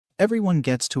Everyone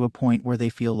gets to a point where they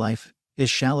feel life is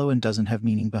shallow and doesn't have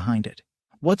meaning behind it.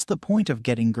 What's the point of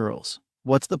getting girls?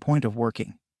 What's the point of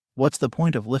working? What's the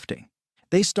point of lifting?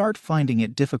 They start finding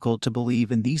it difficult to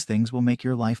believe in these things will make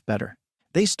your life better.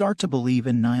 They start to believe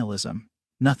in nihilism.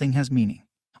 Nothing has meaning.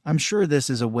 I'm sure this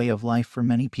is a way of life for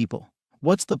many people.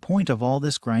 What's the point of all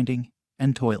this grinding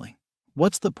and toiling?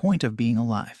 What's the point of being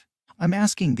alive? I'm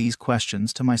asking these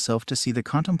questions to myself to see the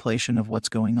contemplation of what's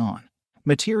going on.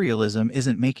 Materialism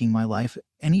isn't making my life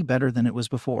any better than it was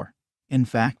before. In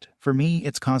fact, for me,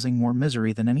 it's causing more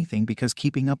misery than anything because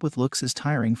keeping up with looks is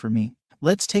tiring for me.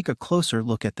 Let's take a closer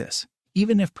look at this.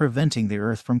 Even if preventing the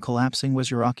earth from collapsing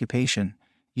was your occupation,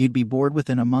 you'd be bored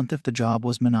within a month if the job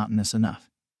was monotonous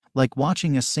enough. Like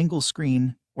watching a single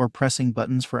screen or pressing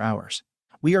buttons for hours.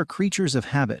 We are creatures of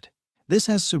habit. This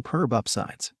has superb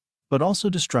upsides, but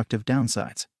also destructive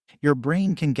downsides. Your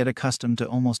brain can get accustomed to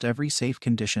almost every safe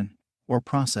condition or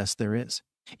process there is.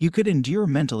 You could endure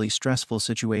mentally stressful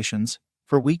situations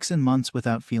for weeks and months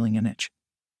without feeling an itch.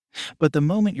 But the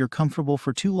moment you're comfortable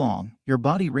for too long, your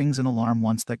body rings an alarm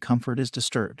once that comfort is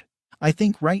disturbed. I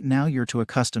think right now you're too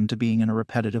accustomed to being in a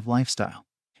repetitive lifestyle.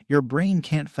 Your brain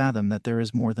can't fathom that there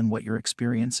is more than what you're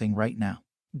experiencing right now.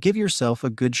 Give yourself a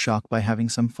good shock by having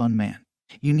some fun, man.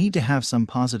 You need to have some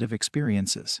positive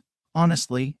experiences.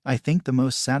 Honestly, I think the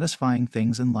most satisfying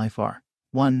things in life are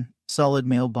 1. Solid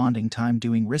male bonding time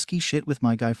doing risky shit with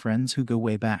my guy friends who go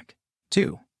way back.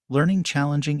 2. Learning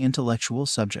challenging intellectual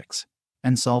subjects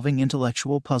and solving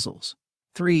intellectual puzzles.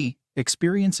 3.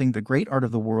 Experiencing the great art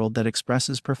of the world that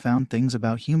expresses profound things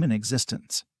about human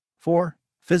existence. 4.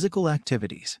 Physical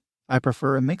activities. I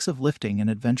prefer a mix of lifting and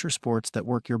adventure sports that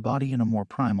work your body in a more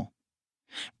primal,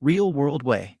 real-world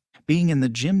way. Being in the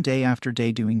gym day after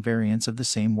day doing variants of the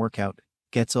same workout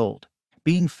gets old.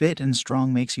 Being fit and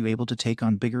strong makes you able to take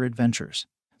on bigger adventures,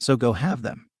 so go have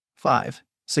them. 5.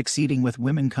 Succeeding with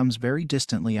women comes very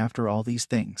distantly after all these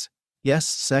things. Yes,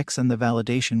 sex and the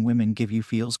validation women give you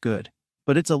feels good,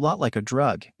 but it's a lot like a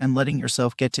drug, and letting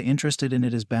yourself get too interested in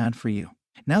it is bad for you.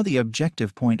 Now the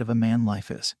objective point of a man life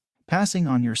is passing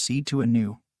on your seed to a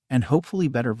new, and hopefully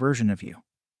better version of you.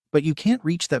 But you can't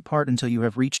reach that part until you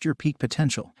have reached your peak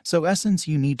potential. So essence,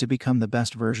 you need to become the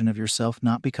best version of yourself,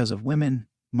 not because of women,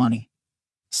 money,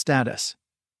 status,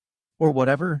 or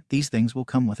whatever, these things will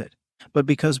come with it, but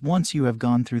because once you have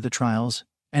gone through the trials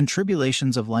and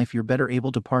tribulations of life, you're better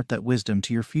able to part that wisdom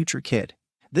to your future kid.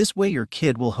 This way your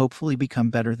kid will hopefully become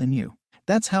better than you.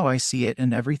 That's how I see it,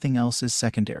 and everything else is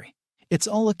secondary. It's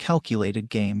all a calculated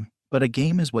game, but a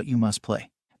game is what you must play.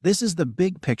 This is the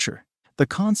big picture. The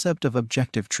concept of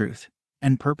objective truth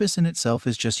and purpose in itself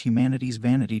is just humanity's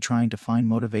vanity trying to find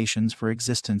motivations for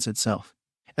existence itself.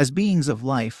 As beings of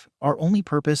life, our only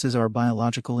purpose is our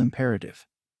biological imperative,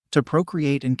 to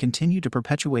procreate and continue to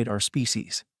perpetuate our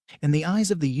species. In the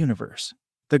eyes of the universe,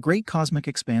 the great cosmic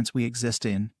expanse we exist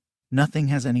in, nothing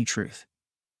has any truth,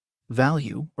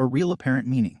 value, or real apparent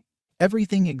meaning.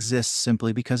 Everything exists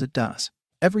simply because it does.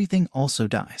 Everything also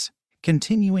dies,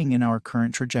 continuing in our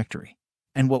current trajectory.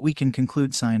 And what we can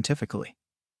conclude scientifically,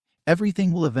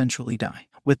 everything will eventually die,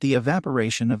 with the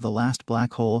evaporation of the last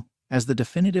black hole as the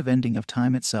definitive ending of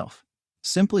time itself,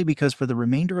 simply because for the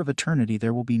remainder of eternity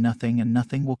there will be nothing, and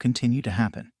nothing will continue to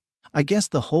happen. I guess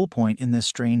the whole point in this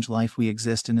strange life we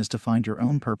exist in is to find your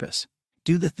own purpose.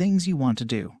 Do the things you want to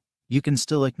do. You can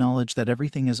still acknowledge that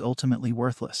everything is ultimately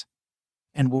worthless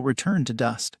and will return to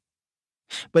dust.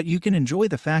 But you can enjoy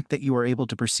the fact that you are able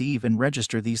to perceive and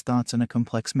register these thoughts in a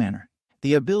complex manner.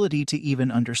 The ability to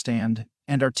even understand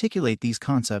and articulate these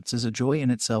concepts is a joy in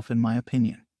itself, in my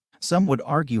opinion. Some would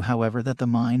argue, however, that the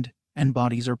mind and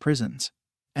bodies are prisons,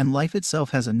 and life itself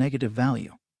has a negative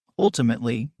value.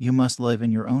 Ultimately, you must live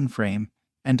in your own frame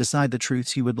and decide the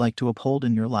truths you would like to uphold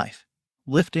in your life.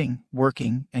 Lifting,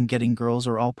 working, and getting girls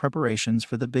are all preparations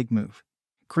for the big move,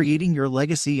 creating your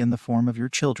legacy in the form of your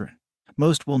children.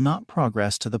 Most will not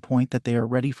progress to the point that they are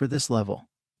ready for this level,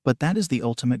 but that is the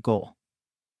ultimate goal.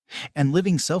 And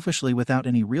living selfishly without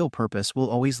any real purpose will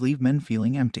always leave men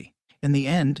feeling empty. In the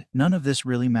end, none of this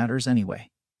really matters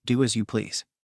anyway. Do as you please.